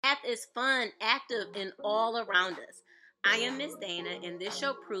Math is fun, active, and all around us. I am Miss Dana, and this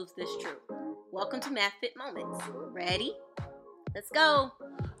show proves this true. Welcome to Math Fit Moments. Ready? Let's go.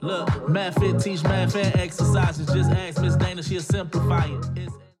 Look, Math Fit teach math and exercises. Just ask Miss Dana, she'll simplify it.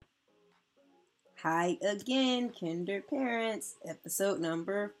 Hi again, Kinder Parents, episode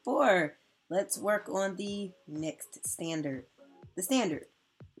number 4. Let's work on the next standard. The standard.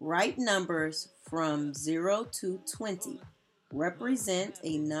 Write numbers from 0 to 20. Represent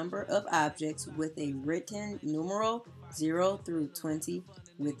a number of objects with a written numeral 0 through 20,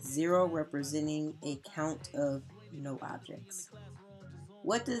 with 0 representing a count of no objects.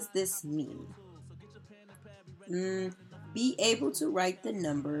 What does this mean? Be able to write the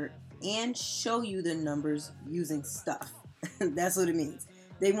number and show you the numbers using stuff. That's what it means.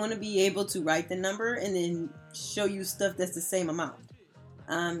 They want to be able to write the number and then show you stuff that's the same amount.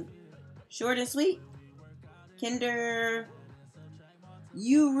 Short and sweet. Kinder,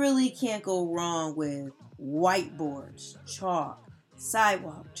 you really can't go wrong with whiteboards, chalk,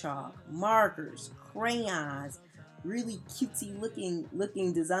 sidewalk chalk, markers, crayons, really cutesy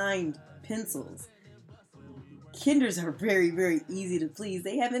looking designed pencils. Kinders are very, very easy to please.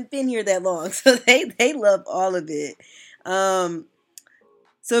 They haven't been here that long, so they love all of it.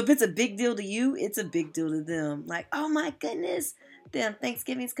 So if it's a big deal to you, it's a big deal to them. Like, oh my goodness, damn,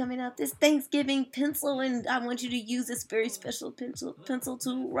 Thanksgiving's coming up. This Thanksgiving pencil, and I want you to use this very special pencil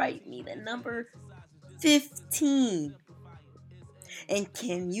to write me the number 15. And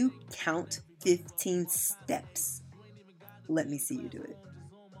can you count 15 steps? Let me see you do it.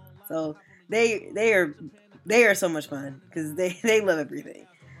 So they are so much fun because they love everything.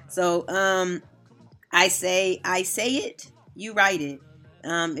 So I say it, you write it.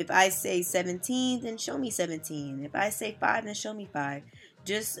 If I say 17, then show me 17. If I say 5, then show me 5.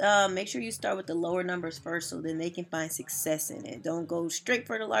 Just make sure you start with the lower numbers first so then they can find success in it. Don't go straight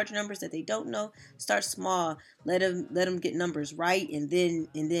for the large numbers that they don't know. Start small. Let them get numbers right and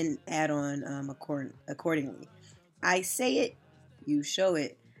then add on accordingly. I say it, you show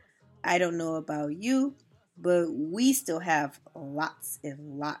it. I don't know about you, but we still have lots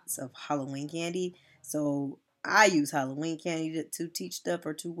and lots of Halloween candy. So I use Halloween candy to teach stuff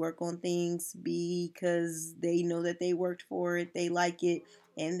or to work on things because they know that they worked for it, they like it,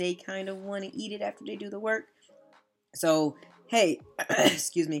 and they kind of want to eat it after they do the work. So, hey,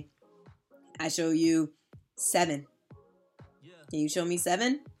 excuse me, I show you 7. Can you show me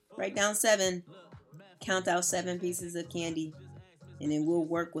 7? Write down 7. Count out 7 pieces of candy. And then we'll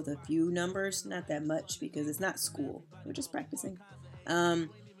work with a few numbers, not that much because it's not school. We're just practicing.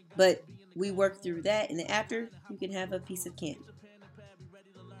 But we work through that, and then after, you can have a piece of candy.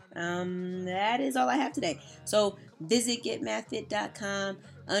 That is all I have today. So visit getmathfit.com.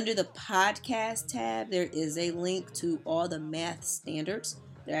 Under the podcast tab, there is a link to all the math standards.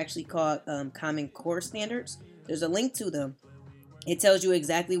 They're actually called Common Core Standards. There's a link to them. It tells you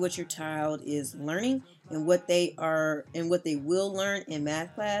exactly what your child is learning and what they are and what they will learn in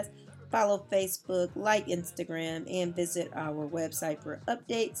math class. Follow Facebook, like Instagram, and visit our website for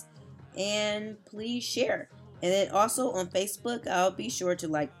updates. And please share. And then also on Facebook, I'll be sure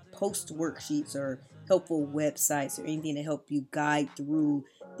to post worksheets or helpful websites or anything to help you guide through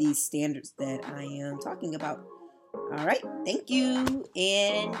these standards that I am talking about. All right, thank you.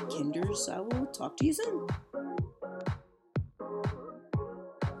 And Kinders, I will talk to you soon.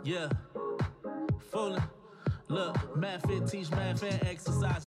 Yeah, Fuller. Look, Math Fit teach math and exercise.